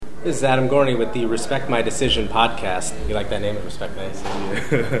This is Adam Gorney with the Respect My Decision podcast. You like that name? Respect My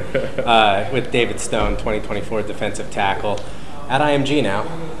Decision. Yeah. With David Stone, 2024 defensive tackle at IMG now,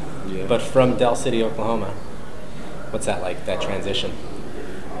 but from Del City, Oklahoma. What's that like, that transition?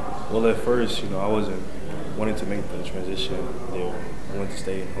 Well, at first, I wasn't wanting to make the transition there. I wanted to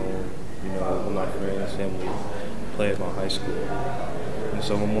stay at home, with my friends, family, play at my high school. And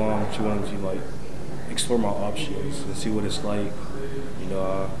so my mom, she wanted to explore my options and see what it's like.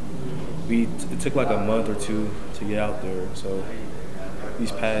 It took like a month or two to get out there. So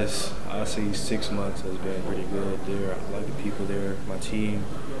these past, I'd say 6 months has been pretty good there. I like the people there, my team.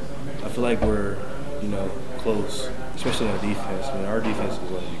 I feel like we're, close, especially on defense. I mean, our defense is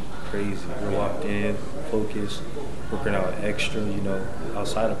going to be crazy. We're locked in, focused, working out extra,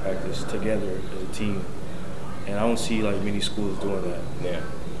 outside of practice together as a team. And I don't see many schools doing that. Yeah.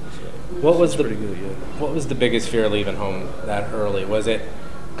 So, what was pretty good? Yeah. What was the biggest fear leaving home that early? Was it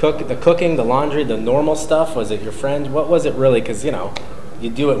the cooking, the laundry, the normal stuff? Was it your friends? What was it really? Because you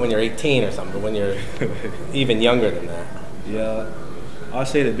do it when you're 18 or something, but when you're even younger than that. Yeah, I'd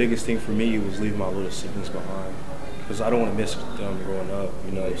say the biggest thing for me was leaving my little siblings behind, because I don't want to miss them growing up.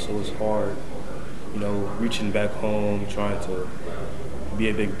 So it's hard. Reaching back home, trying to be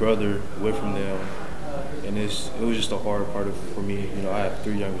a big brother away from them. And it was just a hard part for me. I have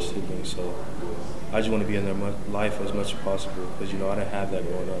 3 younger siblings, so I just want to be in their life as much as possible, because, I didn't have that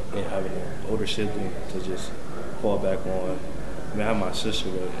growing up. Having an older sibling to just fall back on. I mean, I have my sister,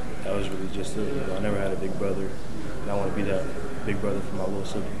 but that was really just it. I never had a big brother, and I want to be that big brother for my little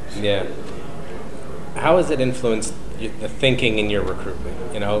siblings. Yeah. How has it influenced the thinking in your recruitment?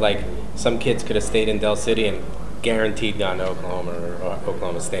 Some kids could have stayed in Del City and guaranteed gone to Oklahoma or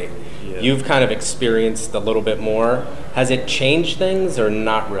Oklahoma State. Yeah. You've kind of experienced a little bit more. Has it changed things or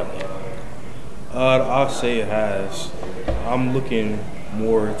not really? I'll say it has. I'm looking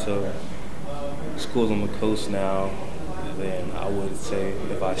more to schools on the coast now than I would say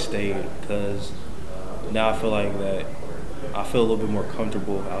if I stayed, because now I feel like that I feel a little bit more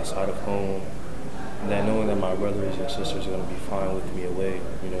comfortable outside of home, and that knowing that my brothers and sisters are going to be fine with me away.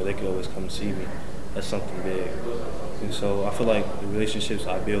 They could always come see me. That's something big. And so I feel like the relationships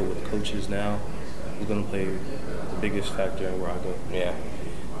I build with coaches now is going to play the biggest factor in where I go. Yeah.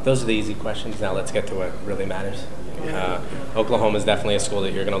 Those are the easy questions. Now let's get to what really matters. Oklahoma is definitely a school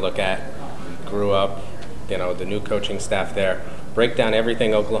that you're going to look at. Grew up, the new coaching staff there. Break down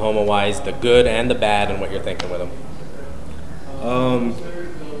everything Oklahoma-wise, the good and the bad, and what you're thinking with them.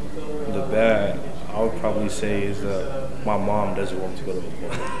 The bad, I would probably say, is that my mom doesn't want me to go to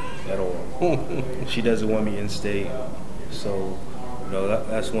Oklahoma at all. She doesn't want me in state. So,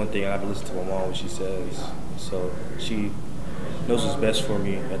 that's one thing. I have to listen to my mom, what she says. So she knows what's best for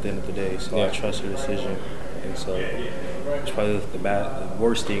me at the end of the day, so I trust her decision. And so it's probably the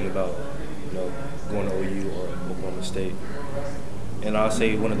worst thing about going to OU or Oklahoma State. And I'll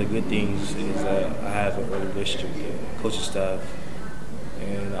say one of the good things is that I have an early relationship with the coaching staff,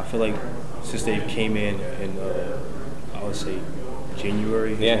 and I feel like since they came in I would say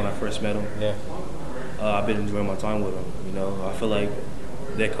January is when I first met them. I've been enjoying my time with them. I feel like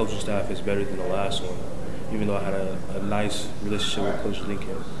that coaching staff is better than the last one, even though I had a nice relationship with Coach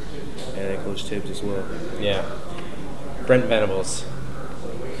Lincoln and Coach Tibbs as well. Yeah. Brent Venables.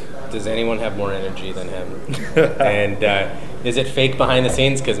 Does anyone have more energy than him? And is it fake behind the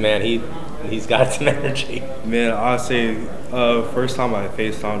scenes? Because, man, he's got some energy. Man, I'll say first time I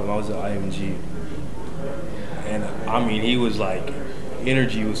FaceTimed him, I was at IMG. And, I mean, he was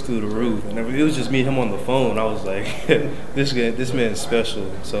energy was through the roof. And it was just me and him on the phone. I was like, this man's special.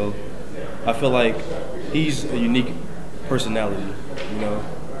 So I feel like he's a unique personality,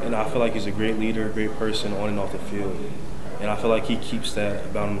 and I feel like he's a great leader, a great person on and off the field. And I feel like he keeps that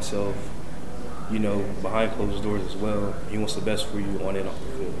about himself, behind closed doors as well. He wants the best for you on and off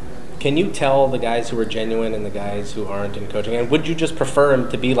the field. Can you tell the guys who are genuine and the guys who aren't in coaching? And would you just prefer him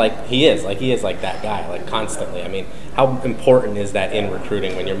to be like he is that guy, constantly? I mean, how important is that in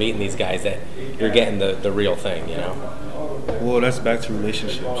recruiting when you're meeting these guys that you're getting the real thing, Well, that's back to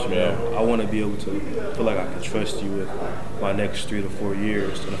relationships, I want to be able to feel like I can trust you with my next 3 to 4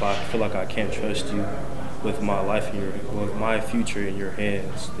 years. And if I feel like I can't trust you with my life with my future in your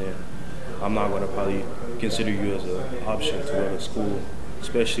hands, then I'm not going to probably consider you as an option to go to school,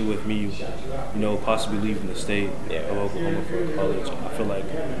 especially with me, possibly leaving the state of Oklahoma for college. I feel like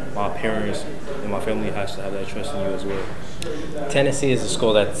my parents and my family has to have that trust in you as well. Tennessee is a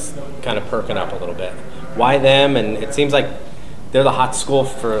school that's kind of perking up a little bit. Why them? And it seems like they're the hot school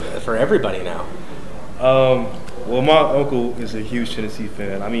for everybody now. Well, my uncle is a huge Tennessee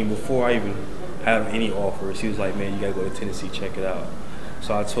fan. I mean, before I even have any offers, he was like, man, you got to go to Tennessee, check it out.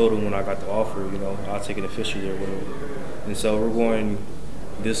 So I told him when I got the offer, I'll take an official there with him. And so we're going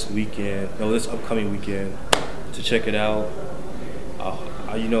this upcoming weekend to check it out.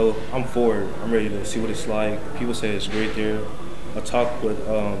 I'm for it. I'm ready to see what it's like. People say it's great there. I talked with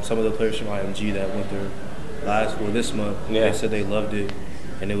some of the players from IMG that went there this month. Yeah. They said they loved it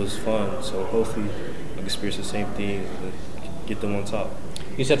and it was fun. So hopefully I can experience the same thing and get them on top.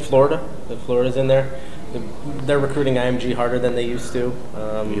 You said Florida. The Florida's in there. They're recruiting IMG harder than they used to.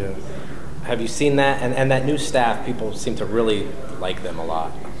 Yeah. Have you seen that? And that new staff, people seem to really like them a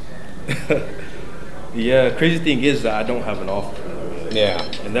lot. Yeah, crazy thing is that I don't have an offer from them yet.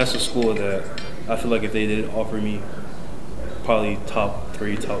 Yeah. And that's a school that I feel like if they did offer me, probably top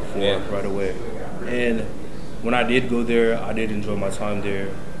 3, top 4 right away. And when I did go there, I did enjoy my time there.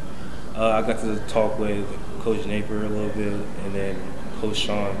 I got to talk with Coach Napier a little bit and then Coach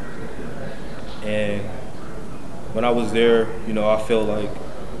Sean. And when I was there, I felt like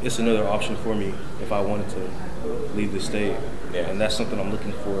it's another option for me if I wanted to leave the state. Yeah. And that's something I'm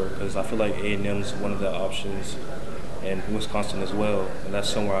looking for because I feel like A&M is one of the options and Wisconsin as well. And that's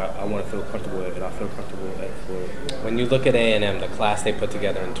somewhere I want to feel comfortable at, and I feel comfortable at Florida. When you look at A&M, the class they put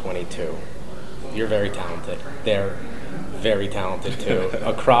together in 22, you're very talented. They're very talented too.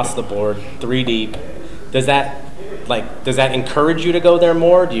 Across the board, 3 deep. Does that encourage you to go there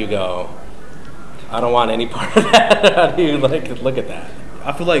more? Do you go, I don't want any part of that? How do you look at that?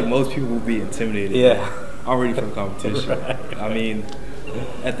 I feel like most people will be intimidated. Yeah. Already from competition. Right. I mean,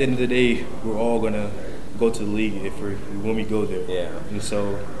 at the end of the day, we're all gonna go to the league when we go there. Yeah. And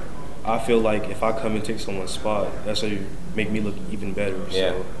so, I feel like if I come and take someone's spot, that's how you make me look even better.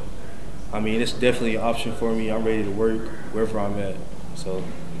 Yeah. So, I mean, it's definitely an option for me. I'm ready to work wherever I'm at. So,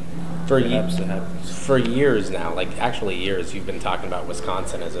 for years now, years, you've been talking about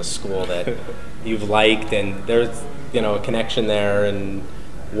Wisconsin as a school that you've liked, and there's a connection there. And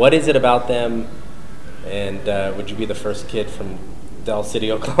what is it about them? And would you be the first kid from Del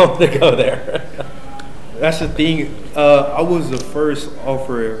City, Oklahoma to go there? That's the thing. I was the first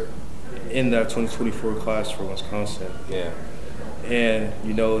offer in that 2024 class for Wisconsin. Yeah. And,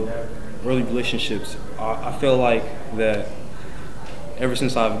 early relationships, I feel like that ever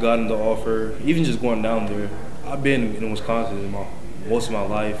since I've gotten the offer, even just going down there, I've been in Wisconsin most of my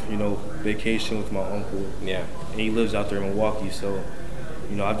life, vacation with my uncle. Yeah. And he lives out there in Milwaukee, so,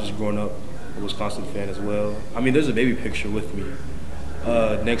 I've just grown up a Wisconsin fan as well. I mean, there's a baby picture with me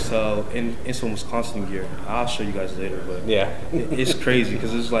next in some Wisconsin gear. I'll show you guys later, but yeah, it's crazy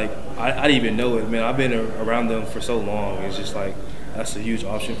because it's like I didn't even know it, man. I've been around them for so long. It's just like that's a huge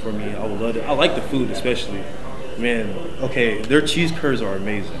option for me. I would love it. I like the food especially, man. Okay, their cheese curds are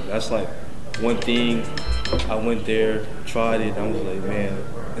amazing. That's like one thing. I went there, tried it, and I was like, man.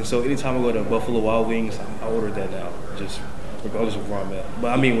 And so anytime I go to Buffalo Wild Wings, I order that now, just regardless of where I'm at. But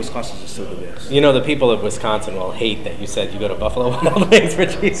I mean, Wisconsin's still the best. The people of Wisconsin will hate that you said you go to Buffalo Wild Wings for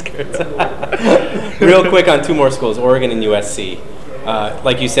cheese curds. Real quick on 2 more schools, Oregon and USC.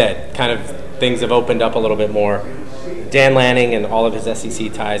 Like you said, kind of things have opened up a little bit more. Dan Lanning and all of his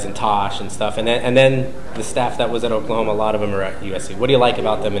SEC ties and Tosh and stuff. And then the staff that was at Oklahoma, a lot of them are at USC. What do you like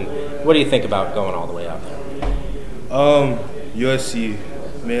about them, and what do you think about going all the way out there? USC,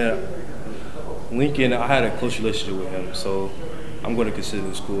 man, Lincoln, I had a close relationship with him, so I'm going to consider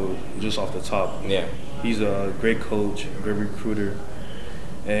the school just off the top. Yeah. He's a great coach, great recruiter,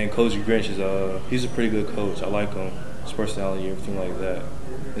 and Coach Grinch he's a pretty good coach. I like him, his personality, everything like that.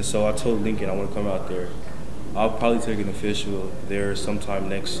 And so I told Lincoln I want to come out there. I'll probably take an official there sometime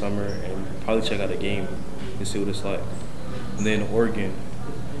next summer and probably check out a game and see what it's like. And then Oregon,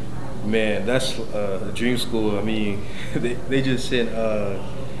 man, that's a dream school. I mean, they just sent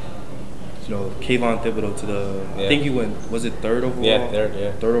Kayvon Thibodeau to I think he went, was it 3rd overall? Yeah, 3rd,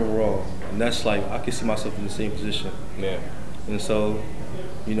 yeah. 3rd overall. And that's like, I can see myself in the same position. Yeah. And so,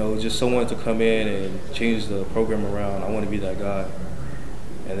 just someone to come in and change the program around, I want to be that guy.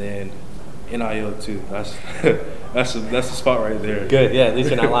 And then NIL too. That's the spot right there. Good, yeah, at least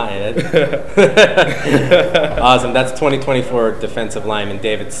you're not lying. Awesome. That's 2024 defensive lineman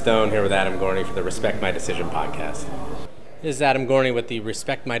David Stone here with Adam Gorney for the Respect My Decision podcast. This is Adam Gorney with the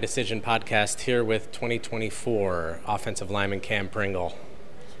Respect My Decision podcast here with 2024 offensive lineman Kam Pringle.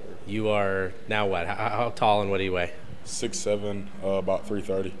 You are now what? How tall and what do you weigh? 6'7", about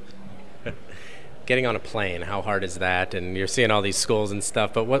 330. Getting on a plane, how hard is that? And you're seeing all these schools and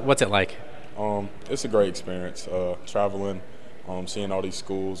stuff, but what's it like? It's a great experience, traveling, seeing all these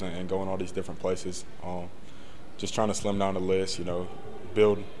schools and going all these different places. Just trying to slim down the list,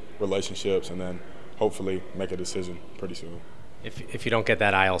 build relationships, and then hopefully make a decision pretty soon. If you don't get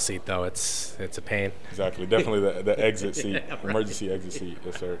that aisle seat, though, it's a pain. Exactly. Definitely the exit seat, yeah, right. Emergency exit seat.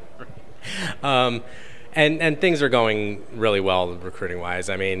 Yes, sir. And things are going really well recruiting-wise.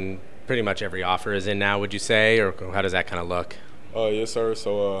 I mean, pretty much every offer is in now, would you say, or how does that kind of look? Yes, sir.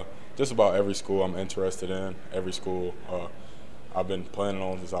 So just about every school I'm interested in, every school I've been planning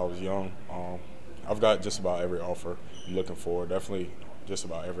on since I was young. I've got just about every offer I'm looking for. Definitely just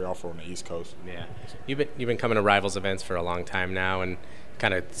about every offer on the East Coast. Yeah, you've been coming to Rivals events for a long time now, and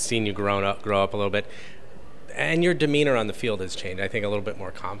kind of seen you grow up a little bit. And your demeanor on the field has changed. I think a little bit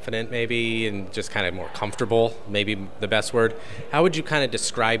more confident, maybe, and just kind of more comfortable, maybe the best word. How would you kind of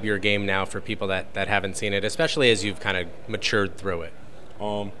describe your game now for people that haven't seen it, especially as you've kind of matured through it?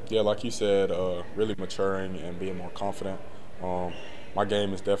 Yeah, like you said, really maturing and being more confident. My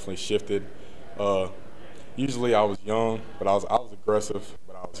game has definitely shifted. Usually I was young, but I was aggressive,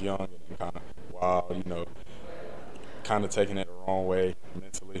 but I was young and kind of wild, kind of taking it the wrong way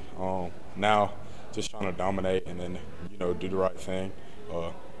mentally. Now, just trying to dominate and then, do the right thing,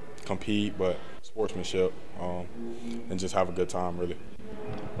 compete, but sportsmanship, and just have a good time, really.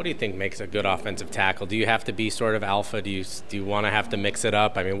 What do you think makes a good offensive tackle? Do you have to be sort of alpha? Do you want to have to mix it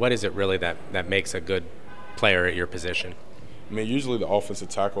up? I mean, what is it really that makes a good player at your position? I mean, usually the offensive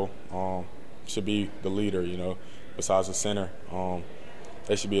tackle should be the leader, besides the center.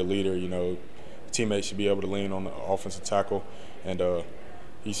 They should be a leader, Teammates should be able to lean on the offensive tackle, and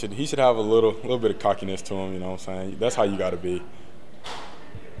he should have a little bit of cockiness to him, you know what I'm saying? That's how you got to be.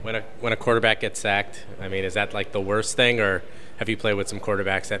 When a quarterback gets sacked, I mean, is that like the worst thing, or have you played with some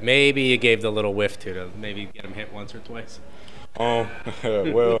quarterbacks that maybe you gave the little whiff to maybe get them hit once or twice?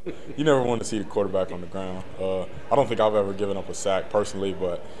 Well, you never want to see the quarterback on the ground. I don't think I've ever given up a sack personally,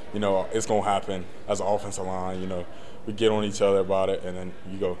 but, it's going to happen as an offensive line. We get on each other about it, and then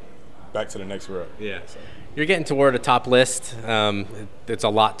you go back to the next rep. Yeah. So. You're getting toward a top list. It's a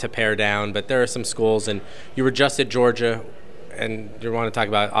lot to pare down, but there are some schools, and you were just at Georgia, and you want to talk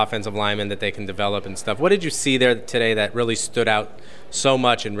about offensive linemen that they can develop and stuff. What did you see there today that really stood out so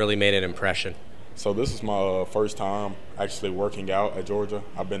much and really made an impression? So this is my first time actually working out at Georgia.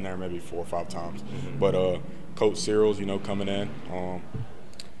 I've been there maybe 4 or 5 times. But Coach Cyril's, coming in,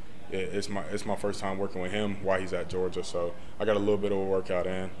 it's my first time working with him while he's at Georgia. So I got a little bit of a workout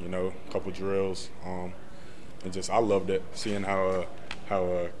in, a couple drills. And just I loved it, seeing how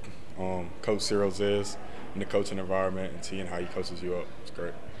Coach Cyril's is in the coaching environment and seeing how he coaches you up. It's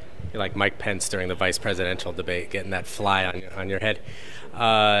great. You're like Mike Pence during the vice presidential debate, getting that fly on your head.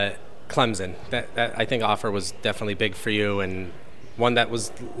 Clemson, that I think offer was definitely big for you, and one that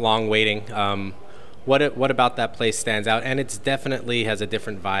was long waiting. What about that place stands out? And it's definitely has a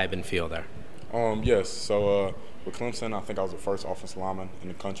different vibe and feel there. Yes. So with Clemson, I think I was the first offensive lineman in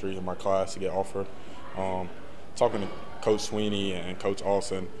the country in my class to get offered. Talking to Coach Sweeney and Coach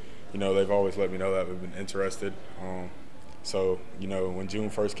Alston, they've always let me know that they've been interested. So when June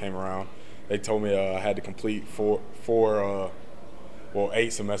 1st came around, they told me I had to complete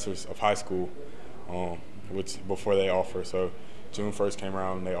 8 semesters of high school, which before they offer. So June 1st came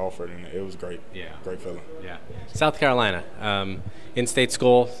around and they offered, and it was great. Yeah. Great feeling. Yeah. South Carolina, in-state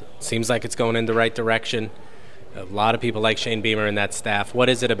school, seems like it's going in the right direction. A lot of people like Shane Beamer and that staff. What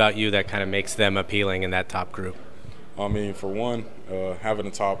is it about you that kind of makes them appealing in that top group? I mean, for one, having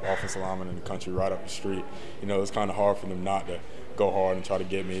the top offensive lineman in the country right up the street, it's kind of hard for them not to go hard and try to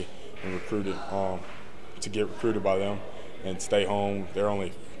get me and get recruited by them and stay home. They're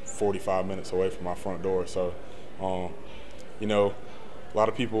only 45 minutes away from my front door. So, a lot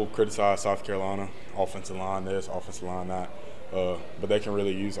of people criticize South Carolina, offensive line this, offensive line that, but they can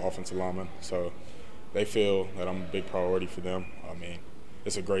really use offensive linemen. So they feel that I'm a big priority for them. I mean,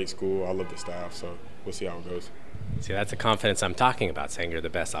 it's a great school. I love the staff, so we'll see how it goes. See, that's the confidence I'm talking about, saying you're the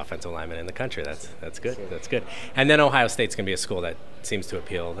best offensive lineman in the country. That's good. That's good. And then Ohio State's going to be a school that seems to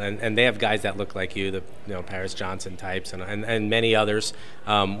appeal. And they have guys that look like you, the Paris Johnson types and many others.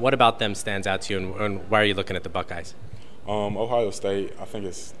 What about them stands out to you, and why are you looking at the Buckeyes? Ohio State, I think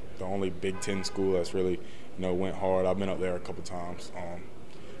it's the only Big Ten school that's really, went hard. I've been up there a couple times.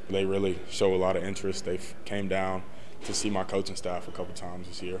 They really show a lot of interest. They came down to see my coaching staff a couple times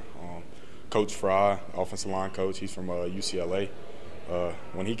this year. Coach Fry, offensive line coach, he's from UCLA.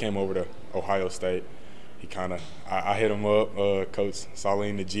 When he came over to Ohio State, I hit him up. Coach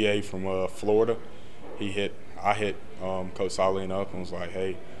Saline, the GA from Florida, I hit Coach Saline up and was like,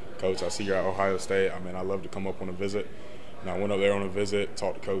 "Hey, Coach, I see you're at Ohio State. I mean, I'd love to come up on a visit." And I went up there on a visit,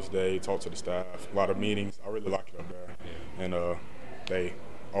 talked to Coach Day, talked to the staff, a lot of meetings. I really like it up there, and they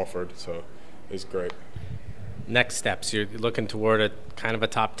offered, so it's great. next steps? You're looking toward a kind of a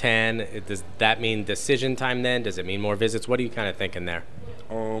top 10. Does that mean decision time then? Does it mean more visits? What are you kind of thinking there?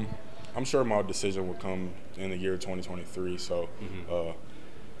 I'm sure my decision will come in the year 2023. So,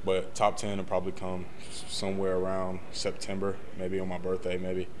 but top 10 will probably come somewhere around September, maybe on my birthday.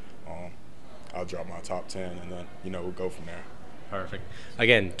 Maybe I'll drop my top 10, and then we'll go from there. Perfect.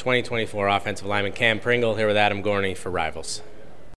 Again, 2024 offensive lineman Kam Pringle here with Adam Gorney for Rivals.